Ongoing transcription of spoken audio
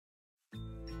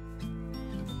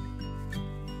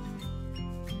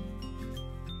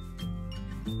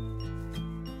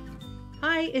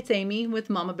Hi, it's Amy with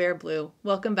Mama Bear Blue.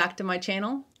 Welcome back to my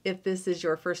channel. If this is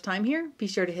your first time here, be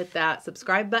sure to hit that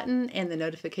subscribe button and the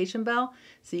notification bell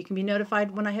so you can be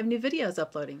notified when I have new videos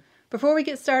uploading. Before we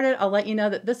get started, I'll let you know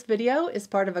that this video is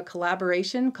part of a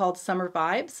collaboration called Summer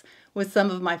Vibes with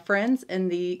some of my friends in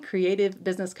the Creative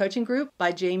Business Coaching Group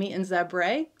by Jami and Zeb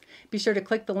Ray. Be sure to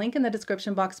click the link in the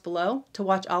description box below to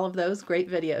watch all of those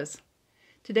great videos.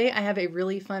 Today I have a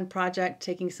really fun project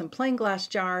taking some plain glass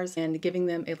jars and giving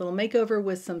them a little makeover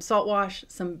with some Saltwash,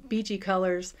 some beachy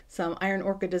colors, some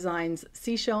Orchid Designs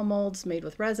seashell molds made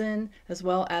with resin, as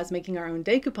well as making our own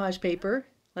decoupage paper.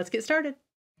 Let's get started.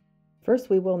 First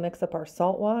we will mix up our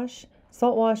Saltwash.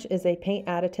 Saltwash is a paint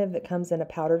additive that comes in a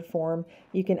powdered form.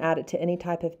 You can add it to any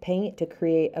type of paint to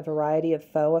create a variety of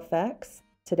faux effects.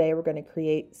 Today we're going to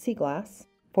create sea glass.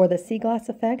 For the sea glass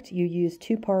effect, you use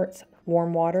 2 parts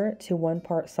warm water to 1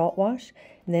 part Saltwash,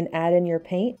 and then add in your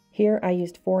paint. Here I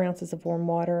used 4 ounces of warm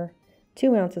water,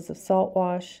 2 ounces of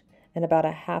Saltwash, and about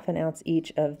a ½ ounce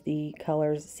each of the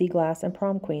colors Sea Glass and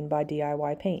Prom Queen by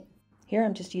DIY Paint. Here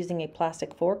I'm just using a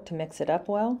plastic fork to mix it up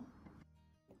well.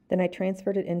 Then I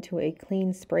transferred it into a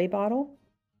clean spray bottle.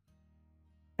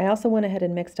 I also went ahead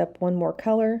and mixed up 1 more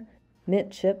color,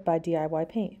 Mint Chip by DIY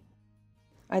Paint.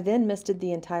 I then misted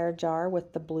the entire jar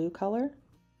with the blue color.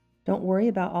 Don't worry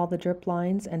about all the drip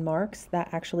lines and marks, that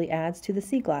actually adds to the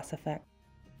sea glass effect.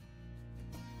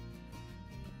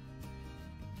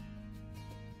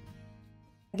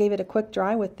 I gave it a quick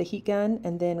dry with the heat gun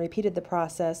and then repeated the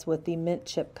process with the mint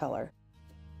chip color.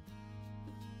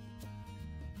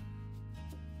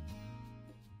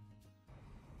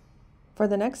 For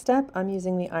the next step, I'm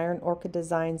using the Orchid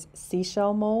Designs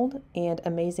seashell mold and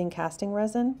amazing casting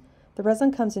resin. The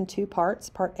resin comes in 2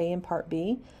 parts, part A and part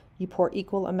B. You pour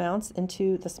equal amounts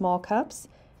into the small cups,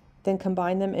 then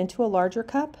combine them into a larger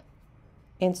cup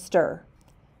and stir.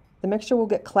 The mixture will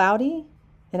get cloudy,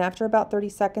 and after about 30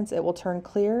 seconds it will turn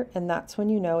clear, and that's when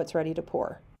you know it's ready to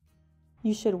pour.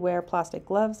 You should wear plastic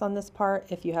gloves on this part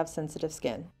if you have sensitive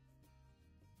skin.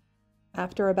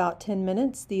 After about 10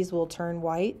 minutes, these will turn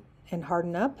white and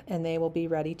harden up, and they will be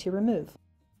ready to remove.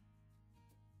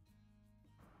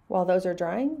 While those are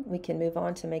drying, we can move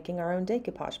on to making our own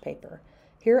decoupage paper.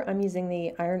 Here I'm using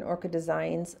the Orchid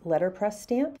Designs Letterpress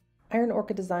stamp.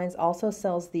 Orchid Designs also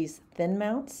sells these thin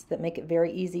mounts that make it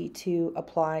very easy to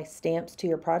apply stamps to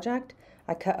your project.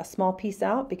 I cut a small piece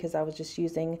out because I was just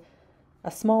using a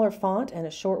smaller font and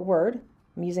a short word.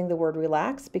 I'm using the word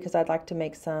relax because I'd like to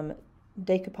make some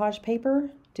decoupage paper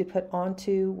to put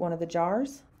onto one of the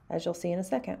jars, as you'll see in a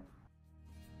second.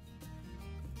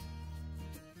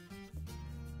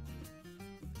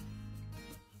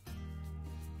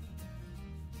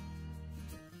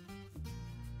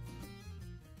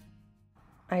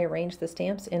 I arranged the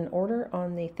stamps in order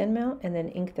on the thin mount and then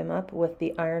inked them up with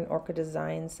the Orchid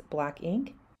Designs black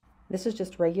ink. This is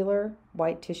just regular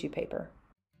white tissue paper.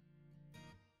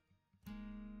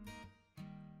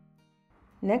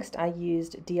 Next I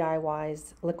used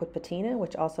DIY's liquid patina,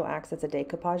 which also acts as a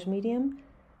decoupage medium.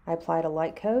 I applied a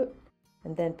light coat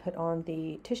and then put on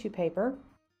the tissue paper,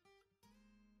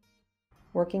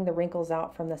 working the wrinkles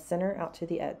out from the center out to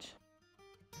the edge.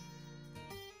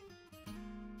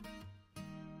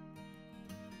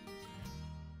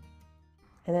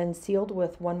 And then sealed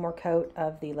with 1 more coat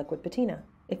of the liquid patina.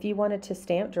 If you wanted to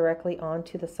stamp directly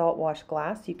onto the Saltwash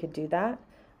glass, you could do that.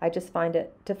 I just find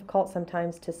it difficult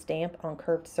sometimes to stamp on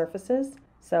curved surfaces,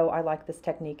 so I like this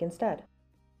technique instead.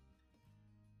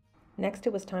 Next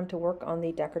it was time to work on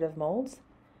the decorative molds.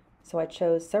 So I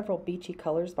chose several beachy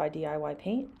colors by DIY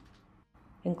Paint,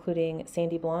 including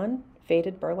Sandy Blonde,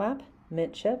 Faded Burlap,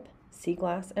 Mint Chip, Sea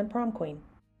Glass, and Prom Queen.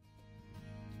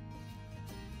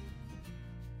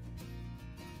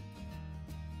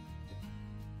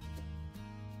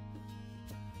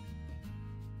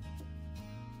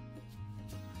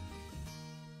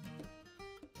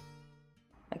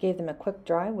 I gave them a quick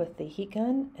dry with the heat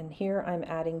gun, and here I'm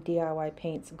adding DIY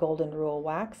Paint's Golden Rule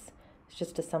wax. It's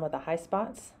just to some of the high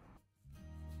spots.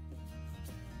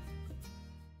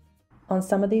 On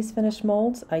some of these finished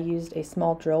molds, I used a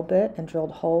small drill bit and drilled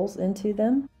holes into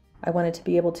them. I wanted to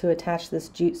be able to attach this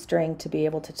jute string to be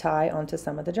able to tie onto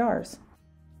some of the jars.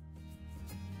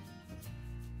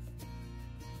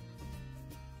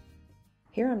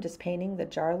 Here I'm just painting the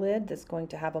jar lid that's going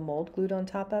to have a mold glued on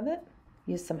top of it.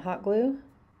 Use some hot glue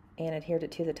and adhered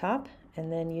it to the top,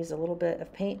 and then use a little bit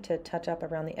of paint to touch up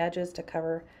around the edges to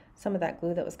cover some of that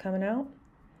glue that was coming out.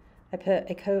 I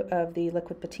put a coat of the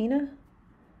liquid patina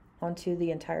onto the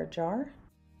entire jar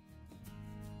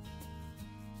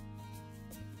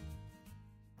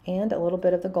and a little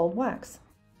bit of the gold wax.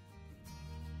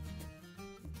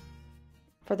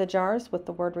 For the jars with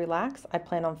the word relax, I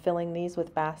plan on filling these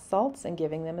with bath salts and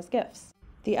giving them as gifts.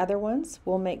 The other ones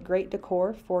will make great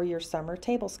decor for your summer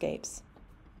tablescapes.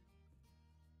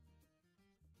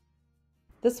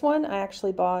 This one I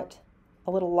actually bought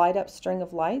a little light up string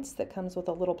of lights that comes with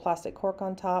a little plastic cork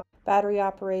on top, battery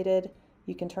operated.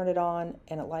 You can turn it on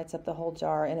and it lights up the whole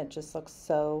jar and it just looks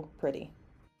so pretty.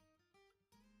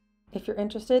 If you're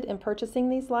interested in purchasing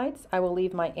these lights, I will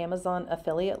leave my Amazon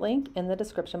affiliate link in the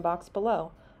description box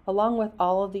below, along with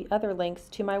all of the other links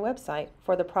to my website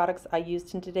for the products I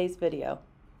used in today's video.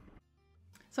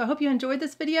 So I hope you enjoyed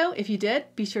this video. If you did,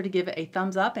 be sure to give it a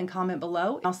thumbs up and comment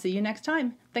below. I'll see you next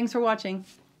time. Thanks for watching.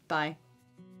 Bye.